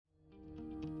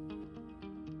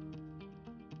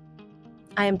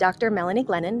I am Dr. Melanie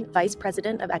Glennon, Vice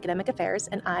President of Academic Affairs,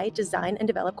 and I design and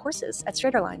develop courses at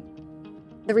StraighterLine.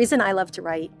 The reason I love to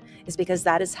write is because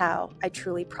that is how I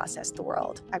truly process the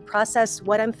world. I process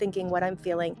what I'm thinking, what I'm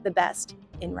feeling the best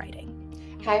in writing.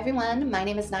 Hi everyone, my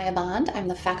name is Naya Bond. I'm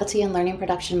the Faculty and Learning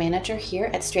Production Manager here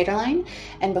at StraighterLine,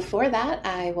 and before that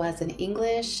I was an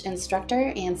English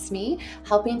instructor and SME,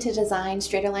 helping to design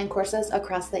StraighterLine courses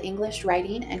across the English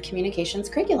writing and communications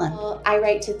curriculum. Well, I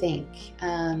write to think.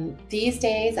 These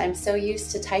days I'm so used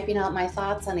to typing out my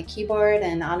thoughts on a keyboard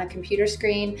and on a computer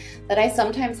screen that I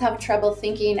sometimes have trouble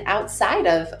thinking outside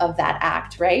of that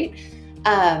act, right?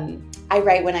 I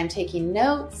write when I'm taking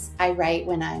notes, I write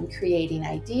when I'm creating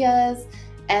ideas,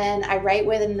 and I write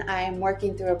when I'm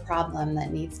working through a problem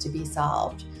that needs to be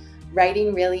solved.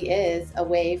 Writing really is a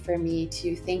way for me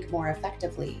to think more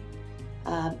effectively.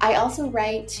 I also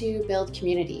write to build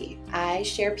community. I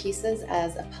share pieces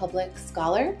as a public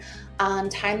scholar on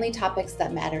timely topics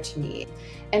that matter to me.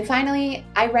 And finally,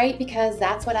 I write because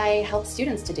that's what I help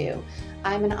students to do.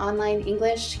 I'm an online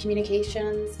English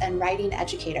communications and writing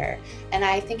educator, and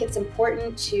I think it's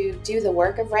important to do the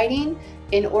work of writing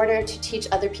in order to teach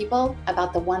other people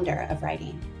about the wonder of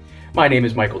writing. My name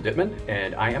is Michael Dittman,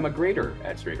 and I am a grader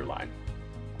at StraighterLine.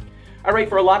 I write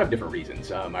for a lot of different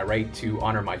reasons. I write to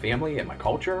honor my family and my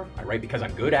culture. I write because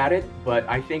I'm good at it, but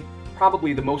I think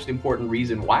probably the most important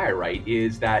reason why I write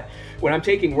is that when I'm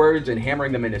taking words and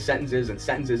hammering them into sentences and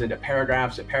sentences into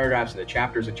paragraphs and paragraphs into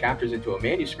chapters and chapters into a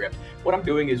manuscript, what I'm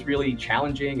doing is really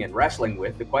challenging and wrestling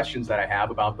with the questions that I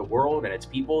have about the world and its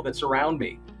people that surround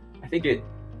me. I think it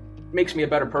makes me a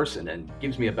better person and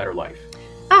gives me a better life.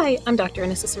 Hi, I'm Dr.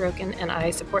 Anissa Sorokin, and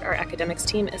I support our academics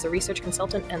team as a research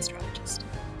consultant and strategist.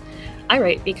 I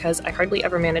write because I hardly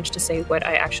ever manage to say what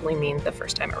I actually mean the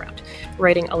first time around.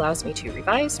 Writing allows me to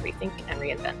revise, rethink, and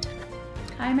reinvent.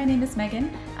 Hi, my name is Megan.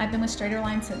 I've been with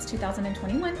StraighterLine since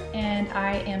 2021, and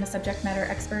I am a subject matter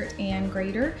expert and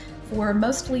grader for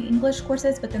mostly English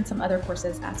courses, but then some other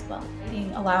courses as well.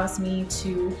 Writing allows me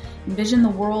to envision the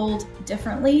world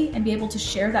differently and be able to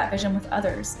share that vision with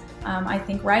others. I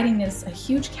think writing is a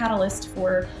huge catalyst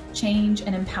for change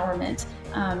and empowerment,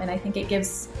 and I think it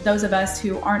gives those of us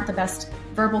who aren't the best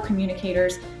verbal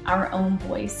communicators our own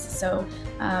voice. So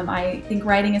I think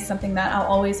writing is something that I'll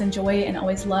always enjoy and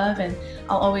always love, and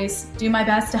I'll always do my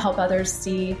best to help others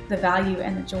see the value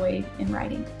and the joy in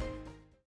writing.